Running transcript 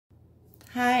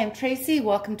Hi, I'm Tracy.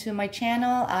 Welcome to my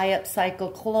channel. I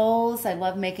upcycle clothes. I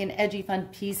love making edgy, fun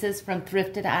pieces from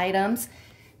thrifted items.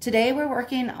 Today we're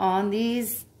working on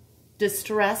these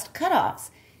distressed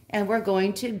cutoffs, and we're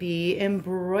going to be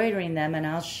embroidering them, and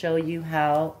I'll show you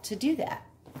how to do that.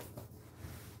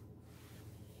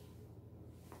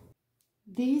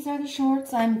 These are the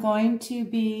shorts I'm going to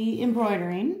be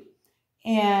embroidering,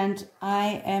 and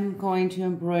I am going to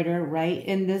embroider right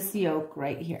in this yoke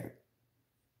right here.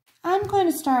 I'm going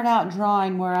to start out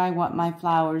drawing where I want my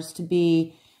flowers to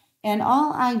be, and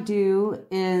all I do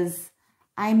is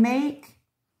I make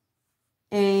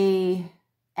a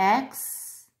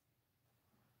X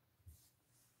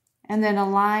and then a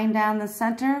line down the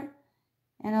center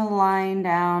and a line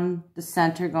down the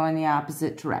center going the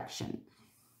opposite direction.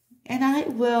 And I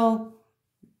will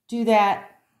do that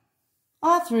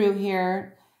all through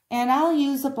here, and I'll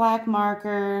use a black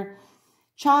marker.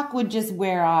 Chalk would just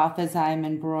wear off as I'm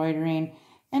embroidering,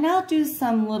 and I'll do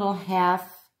some little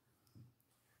half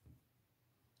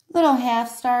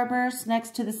starbursts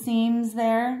next to the seams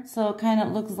there, so it kind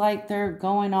of looks like they're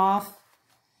going off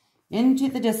into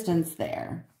the distance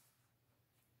there.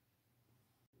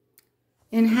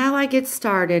 And how I get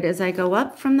started is I go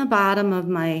up from the bottom of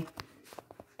my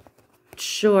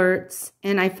shorts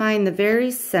and I find the very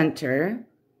center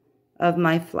of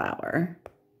my flower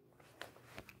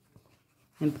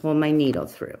and pull my needle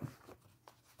through.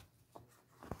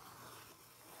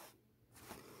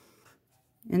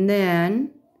 And then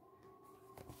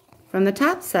from the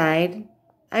top side,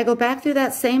 I go back through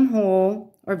that same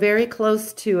hole or very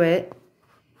close to it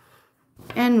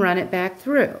and run it back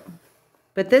through.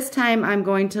 But this time I'm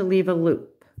going to leave a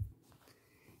loop.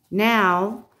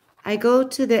 Now I go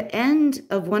to the end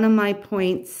of one of my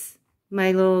points,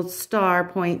 my little star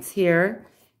points here,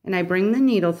 and I bring the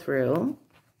needle through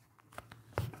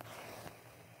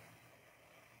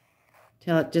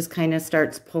till it just kind of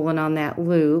starts pulling on that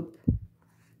loop.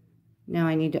 Now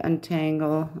I need to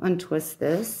untwist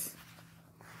this.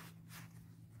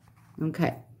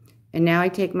 Okay, and now I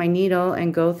take my needle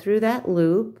and go through that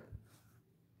loop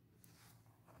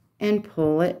and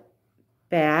pull it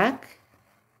back,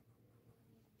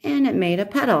 and it made a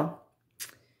petal.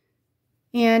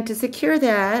 And to secure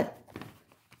that,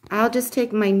 I'll just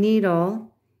take my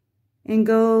needle and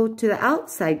go to the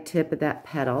outside tip of that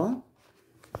petal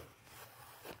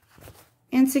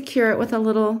and secure it with a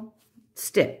little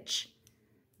stitch.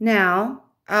 Now,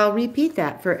 I'll repeat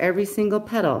that for every single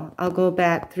petal. I'll go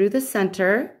back through the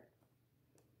center,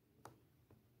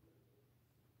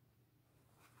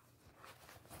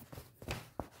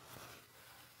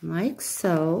 like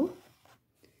so.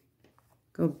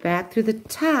 Go back through the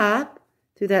top,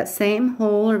 through that same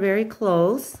hole or very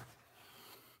close,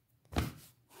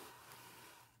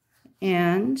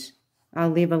 and I'll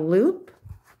leave a loop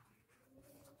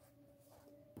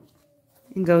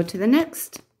and go to the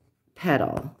next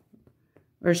petal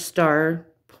or star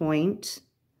point,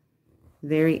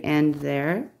 very end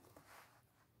there.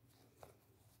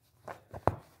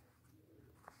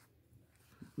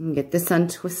 And get this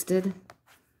untwisted.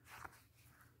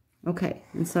 Okay,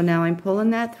 and so now I'm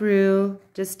pulling that through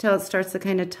just till it starts to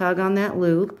kind of tug on that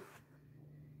loop.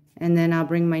 And then I'll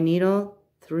bring my needle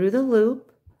through the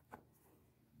loop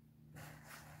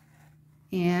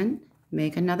and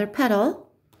make another petal.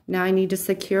 Now I need to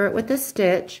secure it with a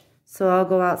stitch, so I'll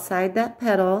go outside that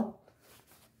petal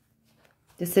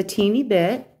just a teeny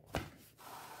bit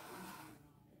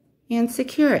and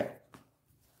secure it.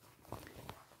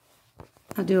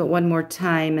 I'll do it one more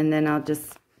time and then I'll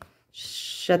just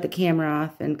shut the camera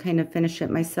off and kind of finish it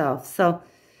myself. So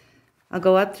I'll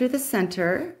go up through the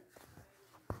center,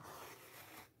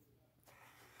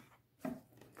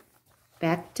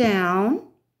 back down,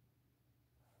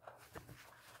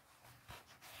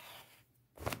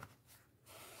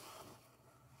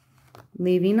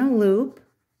 leaving a loop,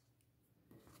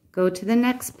 go to the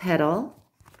next petal,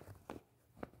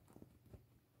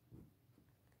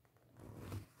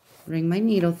 bring my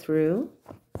needle through,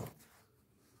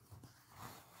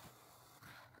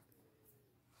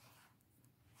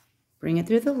 bring it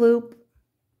through the loop,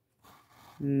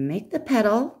 make the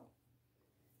petal,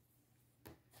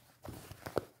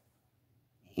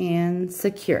 and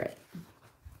secure it.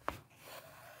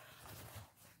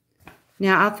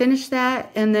 Now I'll finish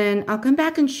that and then I'll come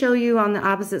back and show you on the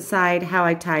opposite side how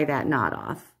I tie that knot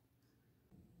off.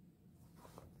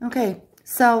 Okay,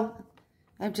 so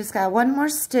I've just got one more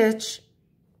stitch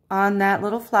on that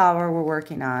little flower we're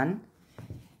working on,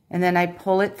 and then I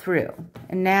pull it through.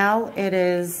 And now it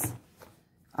is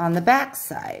on the back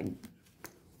side.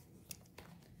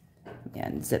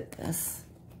 And zip this.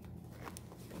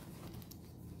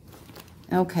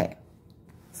 Okay,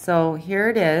 So here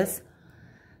it is.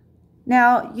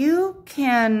 Now you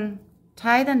can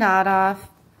tie the knot off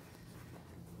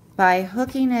by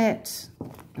hooking it.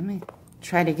 Let me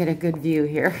try to get a good view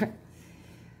here.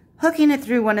 Hooking it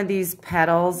through one of these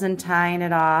petals and tying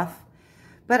it off.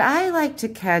 But I like to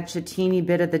catch a teeny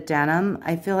bit of the denim.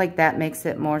 I feel like that makes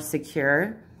it more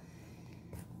secure.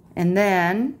 And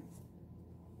then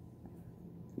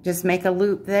just make a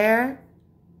loop there,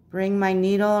 bring my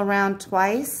needle around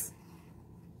twice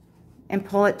and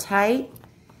pull it tight.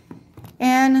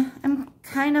 And I'm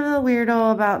kind of a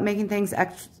weirdo about making things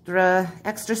extra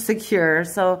secure,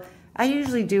 so I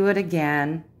usually do it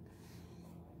again.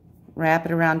 Wrap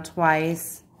it around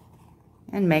twice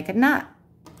and make a knot.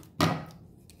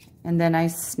 And then I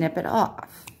snip it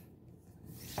off.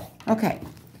 Okay,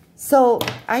 so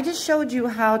I just showed you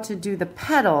how to do the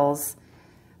petals,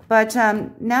 but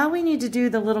now we need to do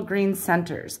the little green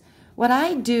centers. What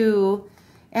I do,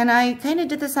 and I kind of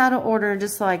did this out of order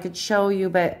just so I could show you,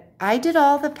 but I did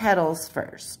all the petals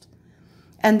first.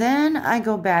 And then I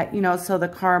go back, you know, so the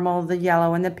caramel, the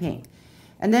yellow, and the pink.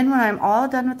 And then when I'm all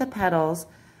done with the petals,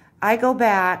 I go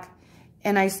back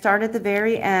and I start at the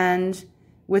very end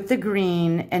with the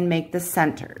green and make the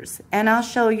centers. And I'll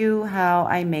show you how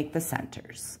I make the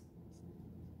centers.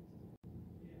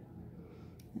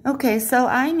 Okay, so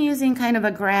I'm using kind of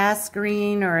a grass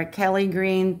green or a Kelly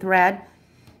green thread.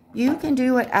 You can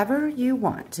do whatever you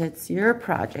want. It's your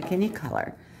project, any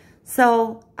color.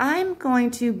 So I'm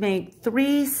going to make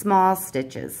 3 small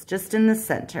stitches just in the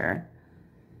center.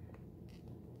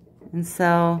 And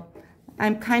so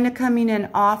I'm kind of coming in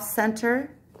off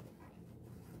center.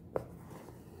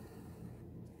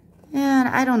 And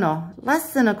I don't know,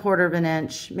 less than 1/4 of an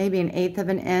inch, maybe 1/8 of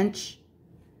an inch.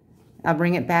 I'll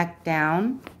bring it back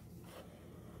down.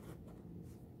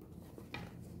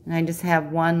 And I just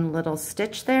have one little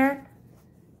stitch there.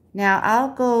 Now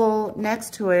I'll go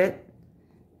next to it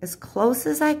as close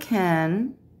as I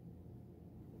can,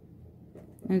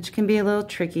 which can be a little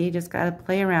tricky, just got to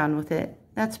play around with it.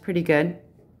 That's pretty good.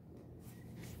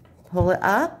 Pull it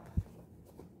up.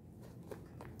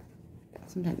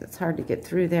 Sometimes it's hard to get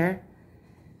through there.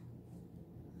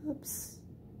 Oops.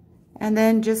 And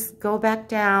then just go back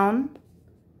down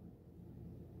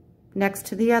next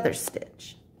to the other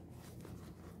stitch.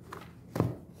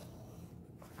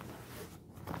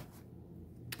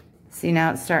 See,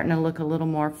 now it's starting to look a little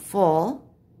more full.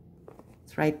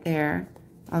 It's right there.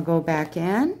 I'll go back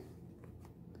in.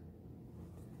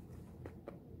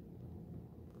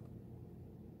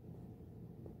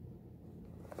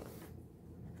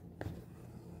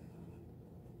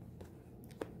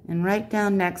 And right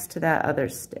down next to that other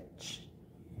stitch.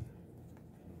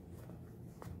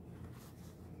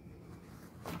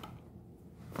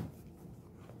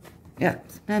 Yeah,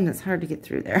 sometimes it's hard to get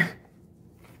through there.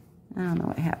 I don't know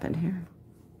what happened here.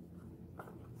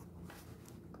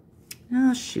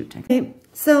 Oh, shoot. Okay,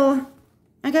 so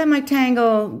I got my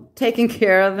tangle taken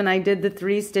care of and I did the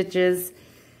 3 stitches.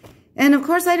 And of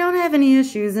course I don't have any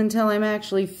issues until I'm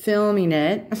actually filming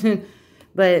it.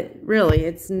 But really,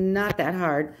 it's not that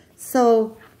hard.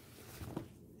 So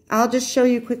I'll just show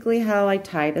you quickly how I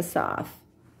tie this off.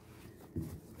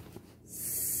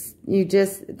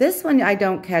 This one I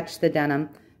don't catch the denim.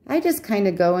 I just kind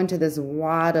of go into this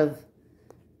wad of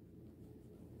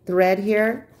thread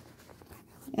here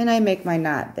and I make my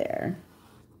knot there.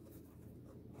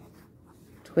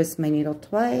 Twist my needle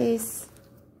twice,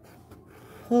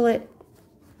 pull it,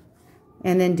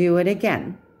 and then do it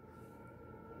again.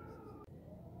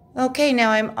 Okay,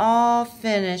 now I'm all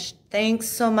finished. Thanks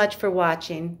so much for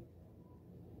watching.